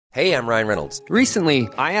Hey, I'm Ryan Reynolds. Recently,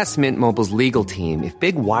 I asked Mint Mobile's legal team if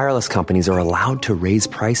big wireless companies are allowed to raise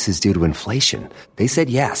prices due to inflation. They said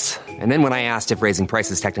yes. And then when I asked if raising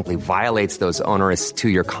prices technically violates those onerous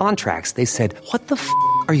two-year contracts, they said, "What the f***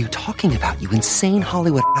 are you talking about, you insane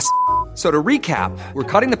Hollywood ass?" So to recap, we're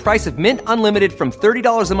cutting the price of Mint Unlimited from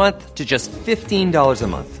 $30 a month to just $15 a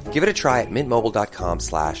month. Give it a try at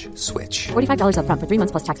mintmobile.com/switch. $45 up front for 3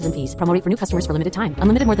 months plus taxes and fees. Promo rate for new customers for limited time.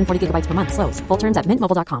 Unlimited more than 40 gigabytes per month. Slows full terms at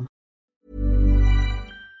mintmobile.com.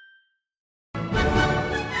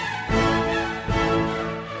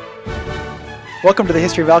 Welcome to the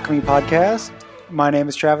History of Alchemy podcast. My name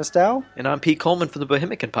is Travis Dow. And I'm Pete Coleman from the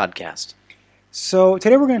Bohemican podcast. So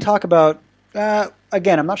today we're going to talk about,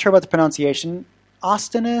 again, I'm not sure about the pronunciation,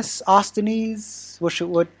 Austinus?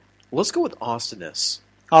 What? Let's go with Austinus.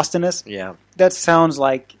 Austinus? Yeah. That sounds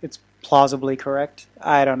like it's plausibly correct.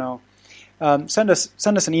 I don't know. Send us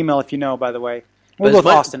an email if you know, by the way. We'll go with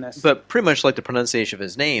Austinus. But pretty much like the pronunciation of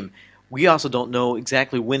his name, we also don't know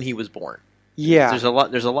exactly when he was born. Yeah. There's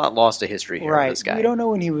a lot lost to history here right. with this guy. We don't know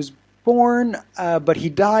when he was born, but he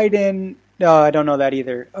died in... No, I don't know that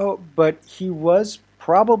either. Oh, but he was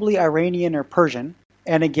probably Iranian or Persian.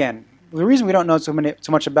 And again, the reason we don't know so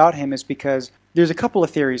much about him is because there's a couple of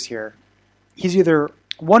theories here. He's either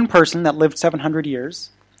one person that lived 700 years,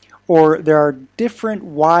 or there are different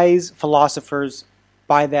wise philosophers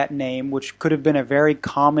by that name, which could have been a very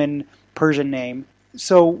common Persian name.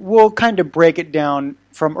 So we'll kind of break it down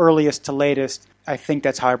from earliest to latest. I think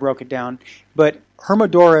that's how I broke it down. But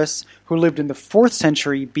Hermodorus, who lived in the 4th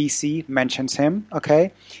century BC, mentions him,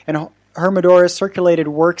 okay? And Hermodorus circulated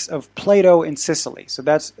works of Plato in Sicily. So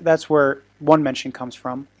that's where one mention comes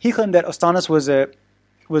from. He claimed that Austinus was a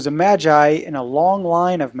magi in a long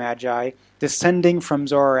line of magi descending from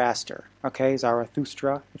Zoroaster, okay?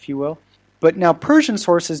 Zarathustra, if you will. But now Persian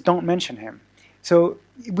sources don't mention him. So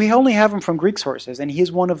we only have him from Greek sources, and he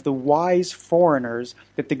is one of the wise foreigners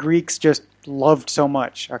that the Greeks just loved so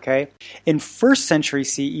much, okay? In 1st century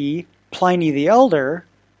CE, Pliny the Elder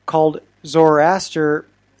called Zoroaster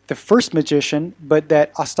the first magician, but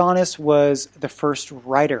that Austinus was the first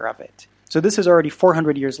writer of it. So this is already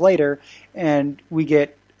 400 years later, and we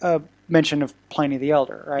get a mention of Pliny the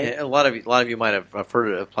Elder, right? Yeah, a lot of you might have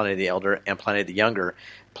heard of Pliny the Elder and Pliny the Younger.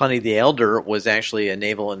 Pliny the Elder was actually a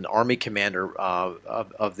naval and army commander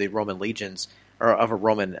of the Roman legions, or of a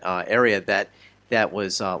Roman area that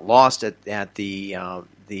was lost at the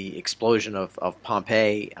explosion of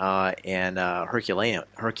Pompeii and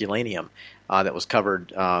Herculaneum that was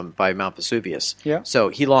covered by Mount Vesuvius. Yeah. So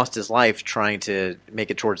he lost his life trying to make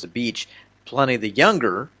it towards the beach. Pliny the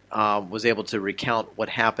Younger was able to recount what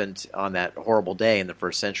happened on that horrible day in the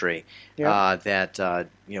 1st century. Yeah. That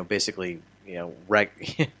basically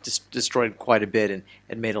destroyed quite a bit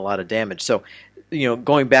and made a lot of damage. So,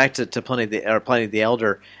 going back to Pliny the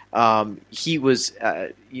Elder, he was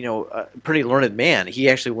a pretty learned man. He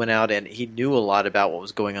actually went out and he knew a lot about what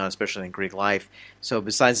was going on, especially in Greek life. So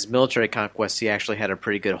besides his military conquests, he actually had a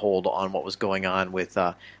pretty good hold on what was going on with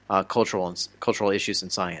cultural issues in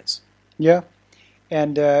science. Yeah.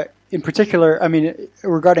 And in particular,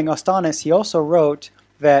 regarding Austinus, he also wrote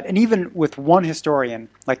that, and even with one historian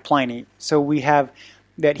like Pliny, so we have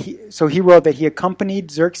that he wrote that he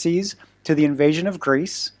accompanied Xerxes to the invasion of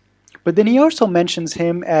Greece, but then he also mentions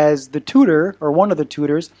him as the tutor, or one of the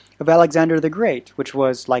tutors, of Alexander the Great, which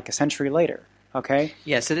was like a century later. Okay?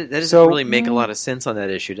 Yes, that doesn't really make a lot of sense on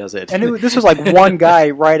that issue, does it? And this was like one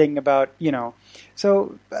guy writing about,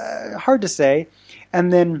 so hard to say.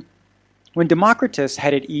 And then when Democritus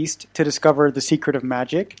headed east to discover the secret of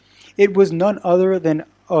magic, it was none other than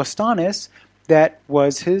Austinus that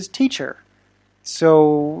was his teacher.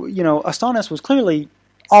 So, Austinus was clearly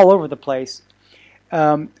all over the place.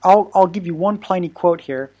 I'll give you one Pliny quote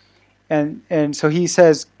here. And so he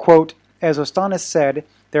says, quote, "As Austinus said,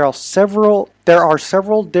 there are several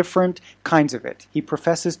different kinds of it. He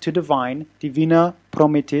professes to divine, divina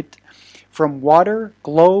promittit, from water,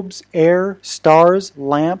 globes, air, stars,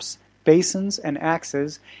 lamps, basins, and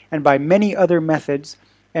axes, and by many other methods,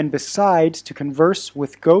 and besides to converse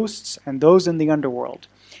with ghosts and those in the underworld."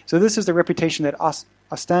 So this is the reputation that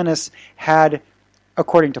Austinus had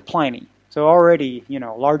according to Pliny. So already,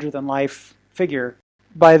 larger than life figure.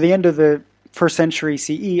 By the end of the 1st century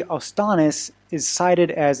CE, Austinus is cited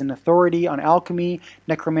as an authority on alchemy,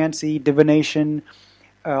 necromancy, divination,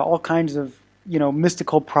 all kinds of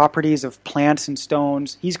mystical properties of plants and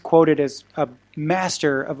stones. He's quoted as a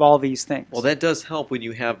master of all these things. Well, that does help when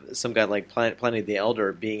you have some guy like Pliny the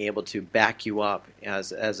Elder being able to back you up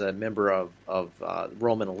as a member of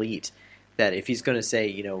Roman elite. That if he's going to say,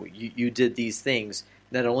 you did these things,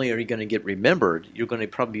 not only are you going to get remembered, you're going to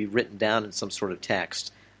probably be written down in some sort of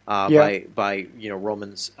text by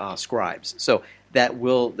Roman scribes. So that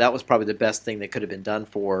was probably the best thing that could have been done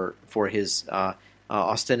for his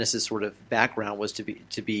Austinus' sort of background, was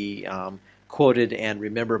to be quoted and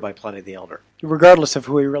remembered by Pliny the Elder, regardless of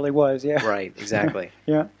who he really was. Yeah, right, exactly.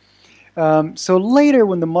 Yeah. So later,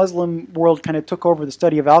 when the Muslim world kind of took over the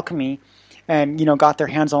study of alchemy, and got their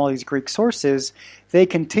hands on all these Greek sources, they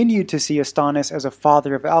continued to see Austinus as a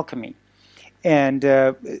father of alchemy, and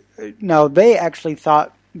now they actually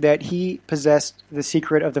thought that he possessed the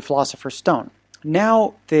secret of the Philosopher's Stone.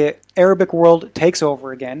 Now the Arabic world takes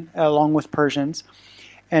over again, along with Persians,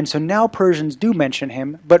 and so now Persians do mention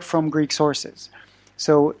him, but from Greek sources.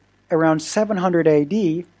 So around 700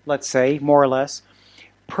 AD, let's say, more or less,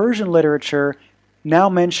 Persian literature now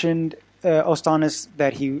mentioned Austinus,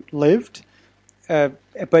 that he lived,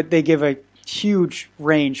 but they give a huge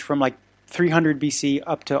range from like 300 BC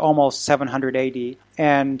up to almost 700 AD.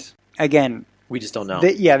 And again, we just don't know.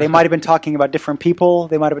 They might have been talking about different people.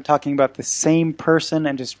 They might have been talking about the same person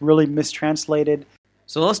and just really mistranslated.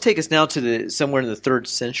 So let's take us now to somewhere in the 3rd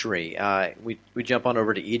century. We jump on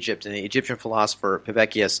over to Egypt, and the Egyptian philosopher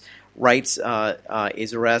Pebecius writes a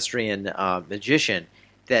Zoroastrian magician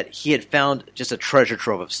that he had found just a treasure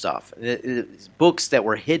trove of stuff. Books that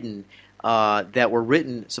were hidden, that were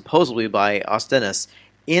written supposedly by Austinus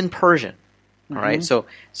in Persian. All right, so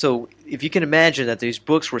if you can imagine that these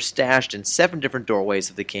books were stashed in 7 different doorways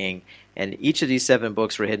of the king, and each of these 7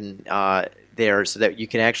 books were hidden there, so that you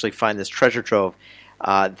can actually find this treasure trove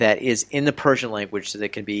that is in the Persian language, so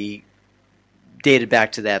that can be dated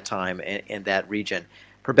back to that time and that region.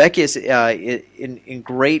 Pebecius, in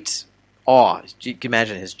great awe, you can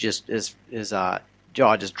imagine his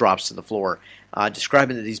jaw just drops to the floor,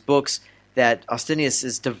 describing that these books, that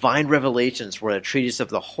Austinus' divine revelations were a treatise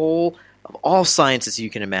of all sciences you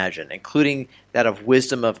can imagine, including that of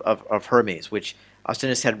wisdom of Hermes, which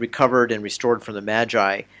Austinus had recovered and restored from the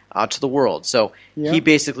Magi to the world. So he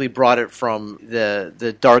basically brought it from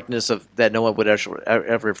the darkness of that no one would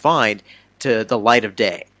ever find to the light of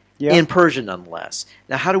day, in Persian nonetheless.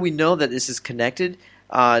 Now, how do we know that this is connected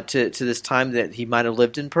to this time that he might have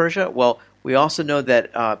lived in Persia? Well, we also know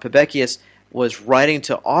that Pebecius was writing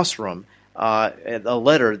to Osram a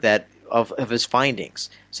letter of his findings.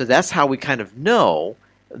 So that's how we kind of know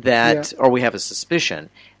that, or we have a suspicion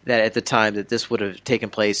that at the time that this would have taken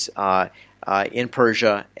place in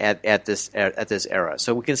Persia at this era.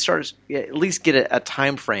 So we can at least get a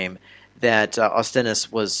time frame that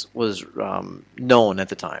Austinus was known at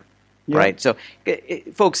the time. Yeah. Right, so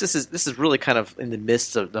folks, this is really kind of in the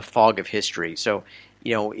midst of the fog of history. So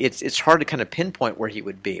it's hard to kind of pinpoint where he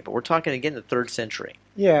would be, but we're talking again the 3rd century.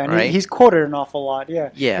 Yeah, and he's quoted an awful lot.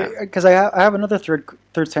 Yeah, because I have another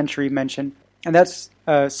third century mention, and that's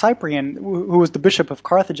Cyprian, who was the bishop of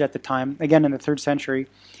Carthage at the time. Again, in the 3rd century,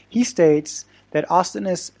 he states that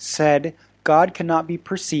Austinus said God cannot be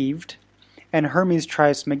perceived, and Hermes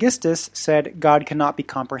Trismegistus said God cannot be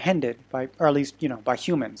comprehended or at least by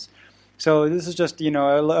humans. So this is just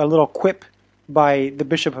a little quip by the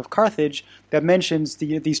Bishop of Carthage that mentions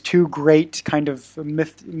these 2 great kind of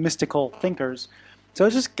mystical thinkers. So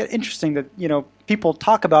it's just interesting that people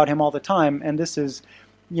talk about him all the time, and this is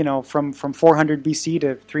from 400 BC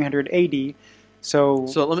to 300 AD. So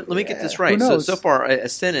let me get this right. So far,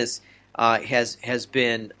 Austinus has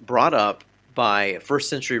been brought up by a 1st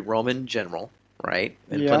century Roman general, right,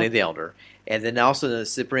 and Pliny the Elder, and then also the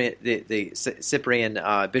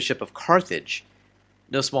Cyprian Bishop of Carthage,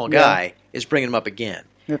 no small guy, is bringing him up again.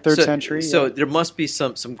 The 3rd century. So there must be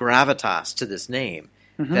some gravitas to this name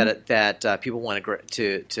that people want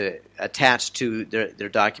to attach to their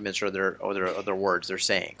documents or their words, their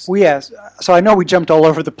sayings. Well, yes. So I know we jumped all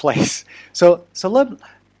over the place. So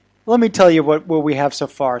let me tell you what we have so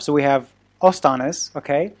far. So we have Austinus.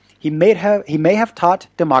 Okay, he may have taught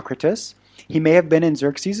Democritus. He may have been in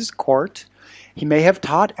Xerxes' court. He may have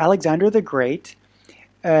taught Alexander the Great,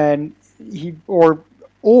 and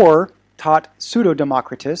or taught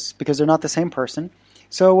Pseudo-Democritus, because they're not the same person.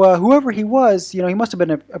 So whoever he was, he must have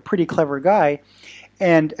been a pretty clever guy.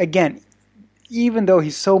 And again, even though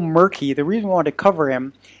he's so murky, the reason we wanted to cover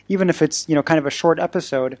him, even if it's kind of a short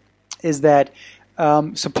episode, is that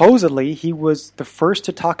supposedly he was the first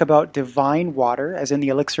to talk about divine water, as in the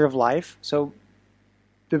elixir of life. So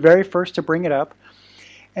the very first to bring it up.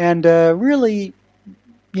 And really,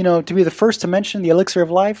 to be the first to mention the elixir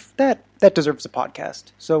of life, that deserves a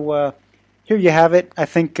podcast. So here you have it. I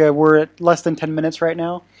think we're at less than 10 minutes right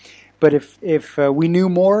now. But if we knew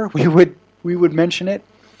more, we would mention it.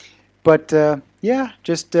 But yeah,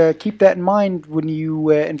 just keep that in mind when you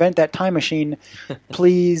invent that time machine.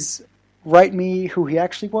 Please write me who he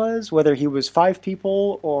actually was, whether he was 5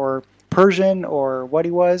 people or Persian or what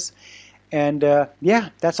he was. And yeah,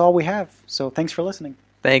 that's all we have. So thanks for listening.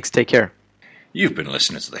 Thanks. Take care. You've been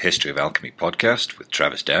listening to the History of Alchemy podcast with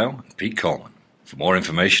Travis Dow and Pete Coleman. For more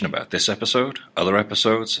information about this episode, other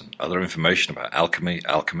episodes, and other information about alchemy,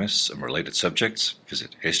 alchemists, and related subjects,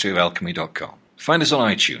 visit historyofalchemy.com. Find us on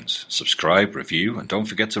iTunes, subscribe, review, and don't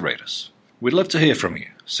forget to rate us. We'd love to hear from you.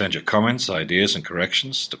 Send your comments, ideas, and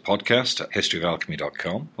corrections to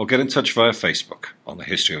podcast@historyofalchemy.com or get in touch via Facebook on the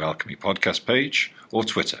History of Alchemy podcast page or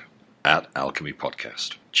Twitter @Alchemy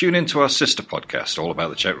Podcast. Tune in to our sister podcast all about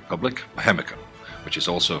the Czech Republic, Bohemicon, which is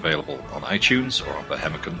also available on iTunes or on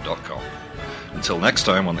bohemicon.com. Until next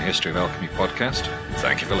time on the History of Alchemy podcast,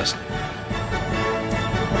 thank you for listening.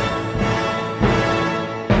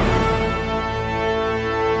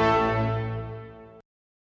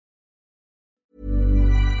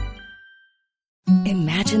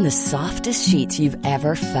 Imagine the softest sheets you've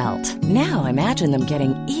ever felt. Now imagine them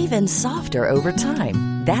getting even softer over time.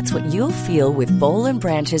 That's what you'll feel with Boll &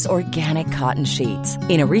 Branch's organic cotton sheets.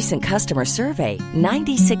 In a recent customer survey,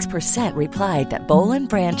 96% replied that Boll &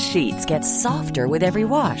 Branch sheets get softer with every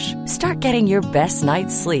wash. Start getting your best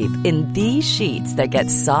night's sleep in these sheets that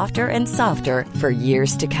get softer and softer for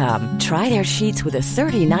years to come. Try their sheets with a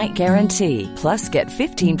 30-night guarantee. Plus, get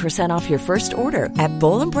 15% off your first order at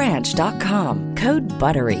bollandbranch.com. Code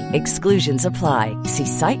BUTTERY. Exclusions apply. See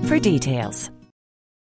site for details.